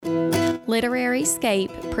Literary Scape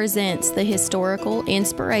presents the historical,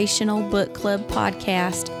 inspirational book club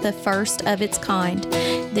podcast, the first of its kind.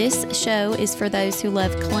 This show is for those who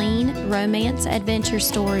love clean, romance adventure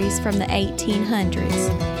stories from the 1800s.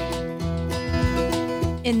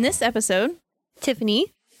 In this episode,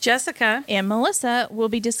 Tiffany, Jessica, and Melissa will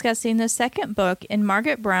be discussing the second book in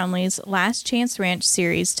Margaret Brownlee's Last Chance Ranch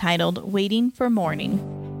series titled Waiting for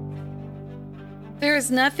Morning. there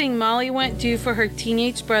is nothing Molly won't do for her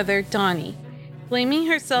teenage brother, Donnie. Blaming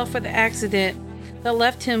herself for the accident that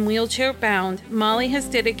left him wheelchair-bound, Molly has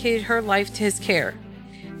dedicated her life to his care.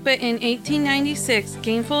 But in 1896,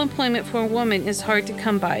 gainful employment for a woman is hard to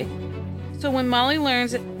come by. So when Molly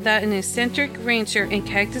learns that an eccentric rancher in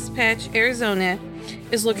Cactus Patch, Arizona,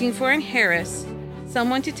 is looking for an Harris,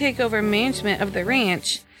 someone to take over management of the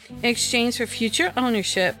ranch, in exchange for future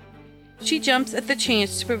ownership, she jumps at the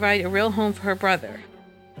chance to provide a real home for her brother.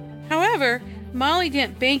 However, Molly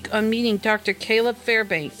didn't bank on meeting Dr. Caleb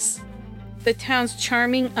Fairbanks, the town's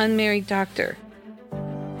charming unmarried doctor.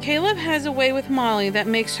 Caleb has a way with Molly that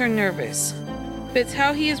makes her nervous, but it's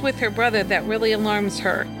how he is with her brother that really alarms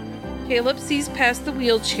her. Caleb sees past the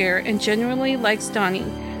wheelchair and genuinely likes Donnie,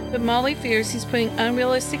 but Molly fears he's putting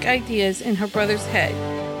unrealistic ideas in her brother's head.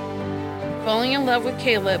 Falling in love with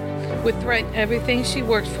Caleb would threaten everything she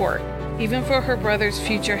worked for, even for her brother's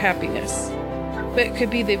future happiness. But it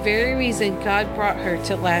could be the very reason God brought her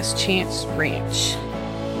to Last Chance Ranch.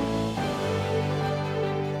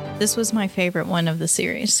 This was my favorite one of the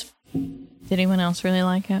series. Did anyone else really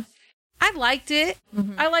like it? I liked it.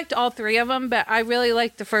 I liked all three of them, but I really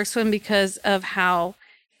liked the first one because of how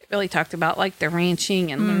it really talked about like the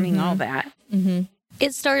ranching and learning all that.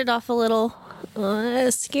 it started off a little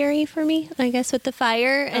scary for me, I guess, with the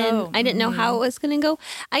fire, and I didn't know how it was going to go.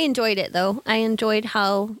 I enjoyed it, though. I enjoyed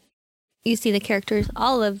how you see the characters,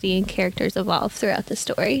 all of the characters evolve throughout the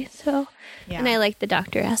story. So, and I like the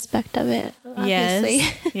doctor aspect of it, obviously.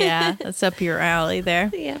 Yes. Yeah, that's up your alley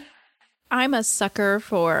there. Yeah. I'm a sucker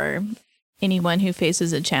for anyone who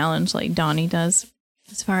faces a challenge like Donnie does,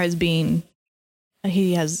 as far as being,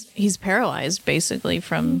 he's paralyzed basically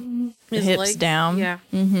from the His hips legs, down. yeah.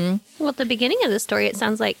 Well, at the beginning of the story, it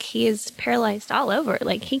sounds like he is paralyzed all over.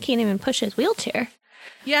 Like, he can't even push his wheelchair.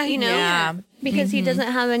 Yeah, You know? Yeah. Because he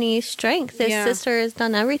doesn't have any strength. His sister has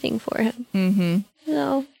done everything for him.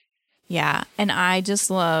 So, Yeah, and I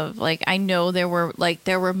just love, like, I know there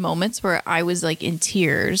were moments where I was like in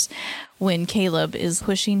tears when Caleb is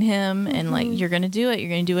pushing him and like, you're going to do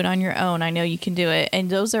it on your own. I know you can do it.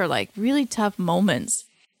 And those are like really tough moments,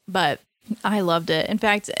 but I loved it. In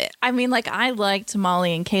fact, I mean, like, I liked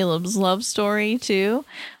Molly and Caleb's love story too.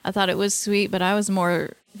 I thought it was sweet, but I was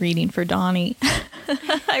more reading for Donnie.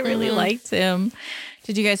 I really liked him.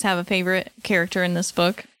 Did you guys have a favorite character in this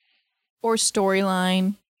book or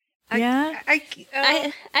storyline? I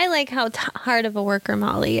like how hard of a worker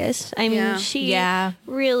Molly is. I mean, she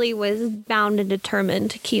really was bound and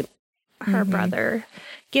determined to keep her brother,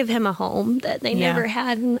 give him a home that they never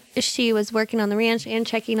had. And she was working on the ranch and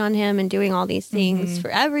checking on him and doing all these things for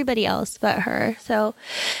everybody else but her. So,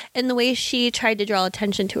 and the way she tried to draw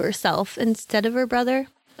attention to herself instead of her brother,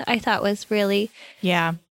 I thought was really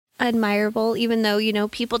admirable, even though, you know,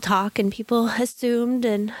 people talk and people assumed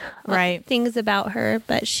and things about her,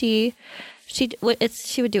 but she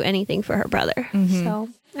would do anything for her brother. So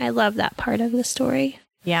I love that part of the story.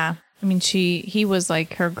 Yeah. I mean, he was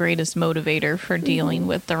like her greatest motivator for dealing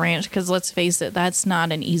with the ranch, because let's face it, that's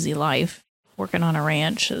not an easy life. Working on a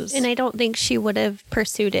ranch is... And I don't think she would have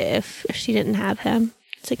pursued it if she didn't have him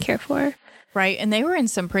to care for her. Right. And they were in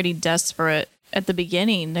some pretty desperate, at the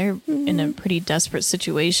beginning, they're in a pretty desperate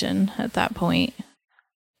situation at that point.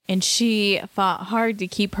 And she fought hard to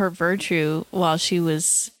keep her virtue while she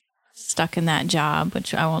was stuck in that job,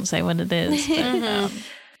 which I won't say what it is. But,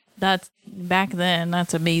 that's back then,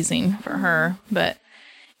 that's amazing for her. But,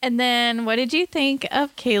 and then what did you think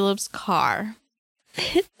of Caleb's car?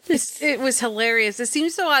 It was hilarious. It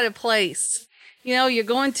seems so out of place. You know, you're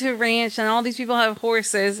going to a ranch and all these people have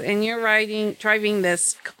horses and you're driving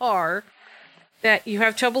this car that you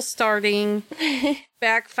have trouble starting,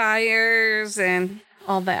 backfires and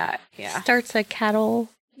all that. Yeah. Starts a cattle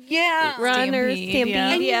run or stampede.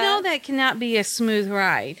 And you know that cannot be a smooth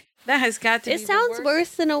ride. That has got to be. It sounds worse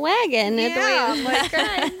than a wagon. The way it was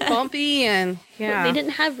described. Bumpy and Well, they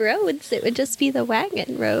didn't have roads. It would just be the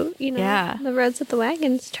wagon road, you know, the roads that the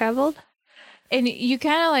wagons traveled. And you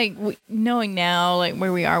kind of like knowing now, like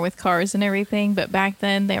where we are with cars and everything. But back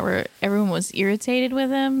then, everyone was irritated with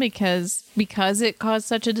them because it caused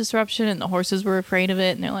such a disruption, and the horses were afraid of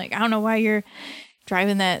it. And they're like, I don't know why you're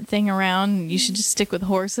driving that thing around. You should just stick with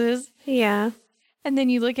horses. Yeah. And then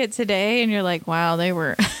you look at today and you're like, wow, they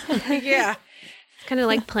were. Yeah. It's kind of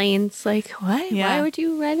like planes. Like, what? Yeah. Why would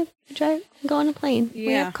you go on a plane?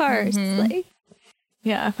 We Yeah. have cars. Like,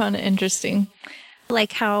 Yeah, I found it interesting.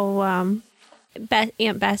 like how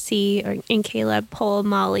Aunt Bessie and Caleb pull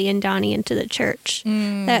Molly and Donnie into the church.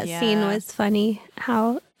 That scene was funny.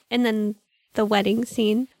 And then the wedding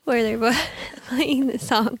scene where they're both playing the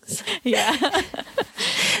songs. Yeah.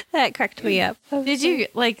 That cracked me up. Did you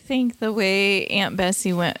think the way Aunt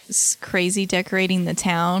Bessie went crazy decorating the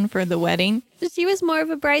town for the wedding? She was more of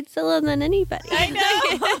a bridezilla than anybody. I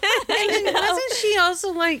know. And wasn't she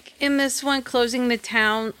also in this one closing the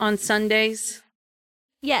town on Sundays?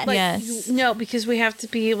 Yes. Yes. No, because we have to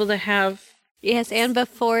be able to have. Yes, and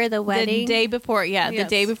before the wedding. The day before, the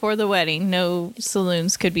day before the wedding, no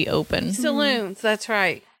saloons could be open. Saloons, that's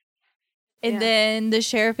right. And then the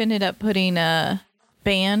sheriff ended up putting a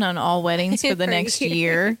ban on all weddings for the next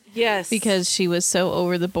year. Yes. Because she was so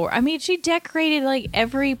over the board. I mean, she decorated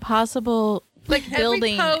every possible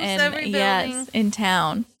building every building. in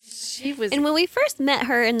town. She was. And when we first met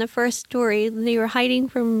her in the first story, they were hiding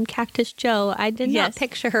from Cactus Joe. I did not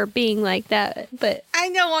picture her being like that, but I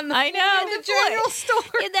know on the general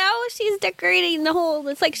store. And now she's decorating the whole.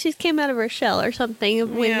 It's like she came out of her shell or something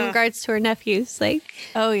in regards to her nephews.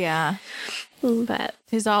 Oh yeah, but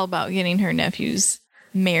it's all about getting her nephews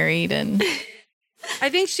married, and I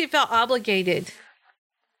think she felt obligated,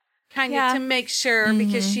 kind of to make sure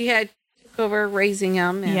because she had over raising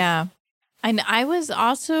them. And I was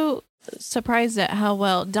also surprised at how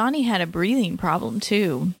well Donnie had a breathing problem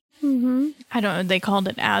too. Mm-hmm. I don't know. They called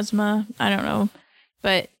it asthma. I don't know,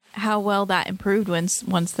 but how well that improved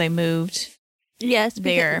once they moved. Yes,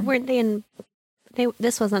 there weren't they in?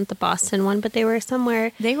 This wasn't the Boston one, but they were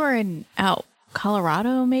somewhere. They were in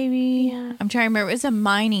Colorado, maybe. Yeah. I'm trying to remember. It was a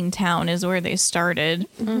mining town, is where they started,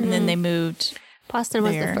 and then they moved. Boston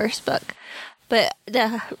was the first book, but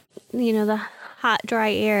the hot,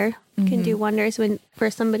 dry air can do wonders for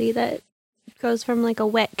somebody that goes from a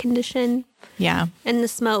wet condition. Yeah. And the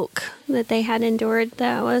smoke that they had endured,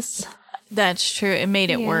 that's true. It made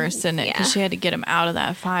it worse, and because she had to get him out of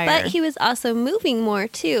that fire. But he was also moving more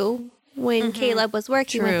too when Caleb was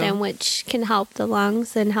working with him, which can help the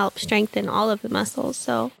lungs and help strengthen all of the muscles.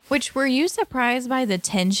 So, which were you surprised by the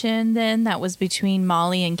tension then that was between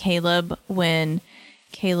Molly and Caleb when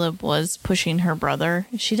Caleb was pushing her brother?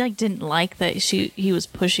 She didn't like that he was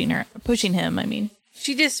pushing him. I mean,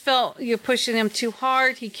 she just felt you're pushing him too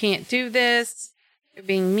hard. He can't do this. You're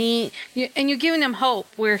being mean, and you're giving him hope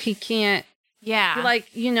where he can't. Yeah,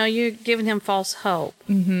 you're giving him false hope.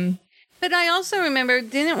 Mm-hmm. But I also remember,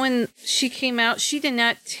 when she came out, she did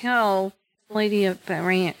not tell Lady of the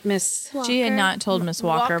Ranch, Miss Walker. She had not told Miss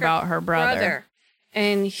Walker about her brother.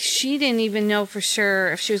 And she didn't even know for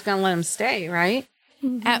sure if she was going to let him stay, right?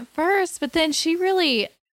 Mm-hmm. At first, but then she really... she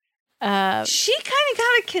kind of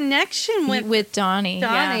got a connection with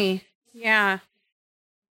Donnie. Yeah.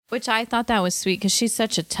 Which I thought that was sweet because she's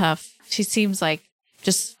such a tough... She seems like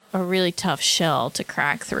just a really tough shell to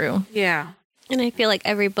crack through. Yeah. And I feel like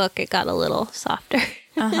every book it got a little softer.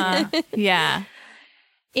 Yeah.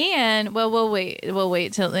 And we'll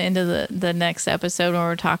wait till the end of the next episode when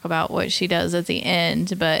we'll talk about what she does at the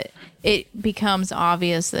end. But it becomes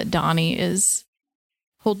obvious that Donnie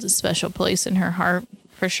holds a special place in her heart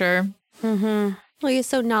for sure. Mm-hmm. Well, he's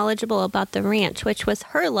so knowledgeable about the ranch, which was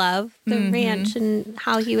her love, the ranch, and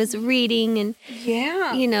how he was reading, and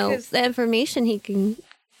the information he can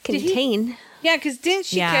contain. Yeah, because didn't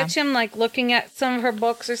she catch him looking at some of her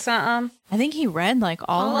books or something? I think he read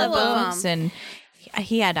all of the books, and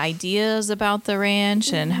he had ideas about the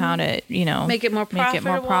ranch and how to, make it more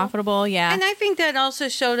profitable. Yeah, and I think that also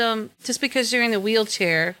showed him just because you're in a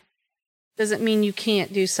wheelchair doesn't mean you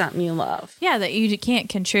can't do something you love. Yeah, that you can't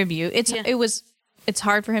contribute. It's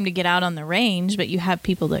hard for him to get out on the range, but you have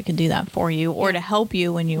people that can do that for you or to help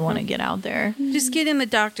you when you want to get out there. Just get in the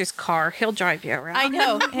doctor's car. He'll drive you around. I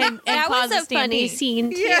know. And that was a funny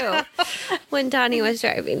scene, too. When Donnie was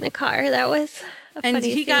driving the car. That was a funny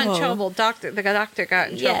scene. And he got in trouble. The doctor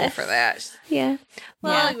got in trouble for that. Yeah.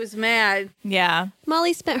 Well, he was mad. Yeah.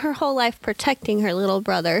 Molly spent her whole life protecting her little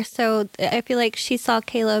brother. So I feel like she saw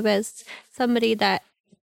Caleb as somebody that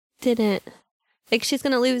didn't... she's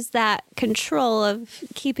going to lose that control of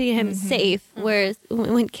keeping him safe, whereas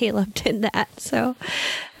when Caleb did that. So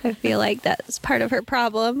I feel like that's part of her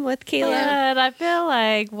problem with Caleb. Yeah, and I feel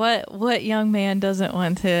like what young man doesn't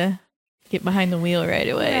want to get behind the wheel right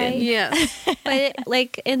away? Right. Yes.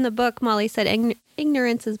 But in the book, Molly said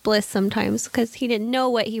ignorance is bliss sometimes because he didn't know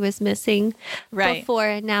what he was missing before,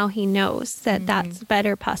 and now he knows that that's a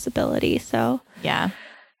better possibility. So yeah.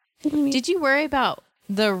 Did you worry about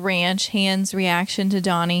the ranch hand's reaction to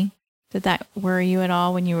Donnie? Did that worry you at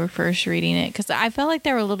all when you were first reading it? Because I felt like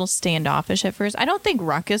they were a little standoffish at first. I don't think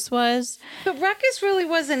Ruckus was. But Ruckus really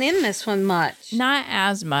wasn't in this one much. Not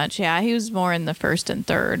as much, yeah. He was more in the first and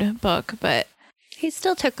third book, but... He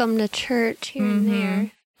still took them to church here and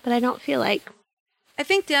there. But I don't feel like... I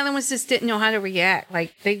think the other ones just didn't know how to react.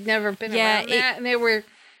 Like, they'd never been around that, and they were...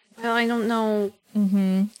 Well, I don't know.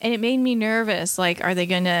 And it made me nervous. Like, are they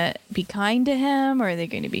going to be kind to him, or are they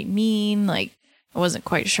going to be mean? Like... I wasn't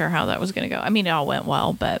quite sure how that was going to go. I mean, it all went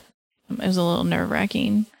well, but it was a little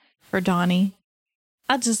nerve-wracking for Donnie.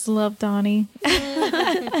 I just love Donnie.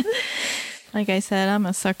 Like I said, I'm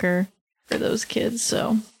a sucker for those kids.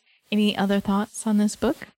 So, any other thoughts on this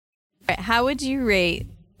book? All right, how would you rate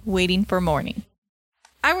Waiting for Morning?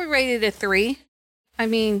 I would rate it a 3. I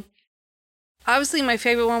mean, obviously my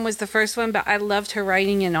favorite one was the first one, but I loved her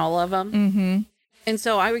writing in all of them. And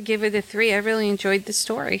so I would give it a 3. I really enjoyed the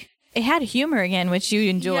story. It had humor again, which you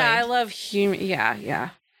enjoyed. Yeah, I love humor.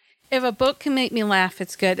 Yeah. If a book can make me laugh,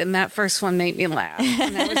 it's good. And that first one made me laugh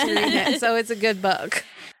when I was reading it. So it's a good book.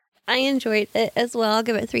 I enjoyed it as well. I'll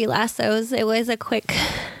give it 3 lassos. It was a quick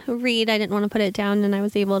read. I didn't want to put it down, and I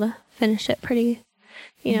was able to finish it pretty,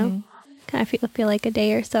 kind of feel like a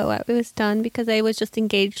day or so it was done, because I was just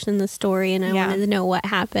engaged in the story, and I wanted to know what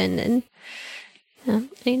happened, and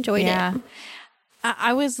I enjoyed it.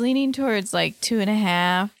 I was leaning towards like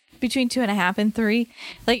 2.5. Between 2.5 and 3.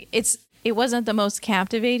 Like, it wasn't the most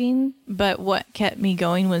captivating, but what kept me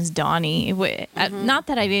going was Donnie. Not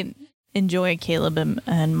that I didn't enjoy Caleb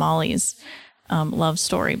and Molly's love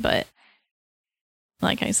story, but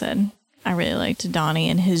like I said, I really liked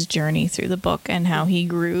Donnie and his journey through the book and how he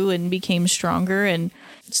grew and became stronger and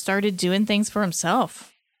started doing things for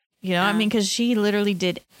himself. I mean, because she literally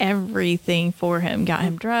did everything for him, got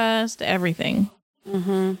him dressed, everything.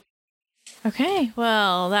 Okay,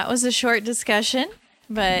 well, that was a short discussion,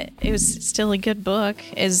 but it was still a good book.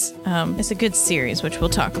 It's a good series, which we'll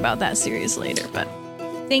talk about that series later. But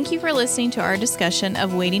thank you for listening to our discussion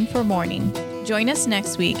of Waiting for Morning. Join us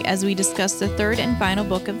next week as we discuss the third and final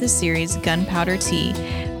book of the series, Gunpowder Tea.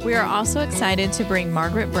 We are also excited to bring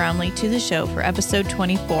Margaret Brownlee to the show for episode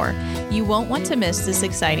 24. You won't want to miss this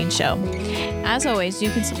exciting show. As always, you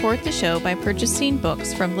can support the show by purchasing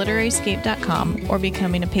books from LiteraryEscape.com or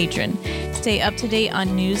becoming a patron. Stay up to date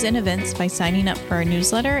on news and events by signing up for our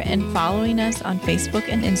newsletter and following us on Facebook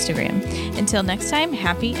and Instagram. Until next time,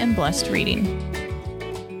 happy and blessed reading.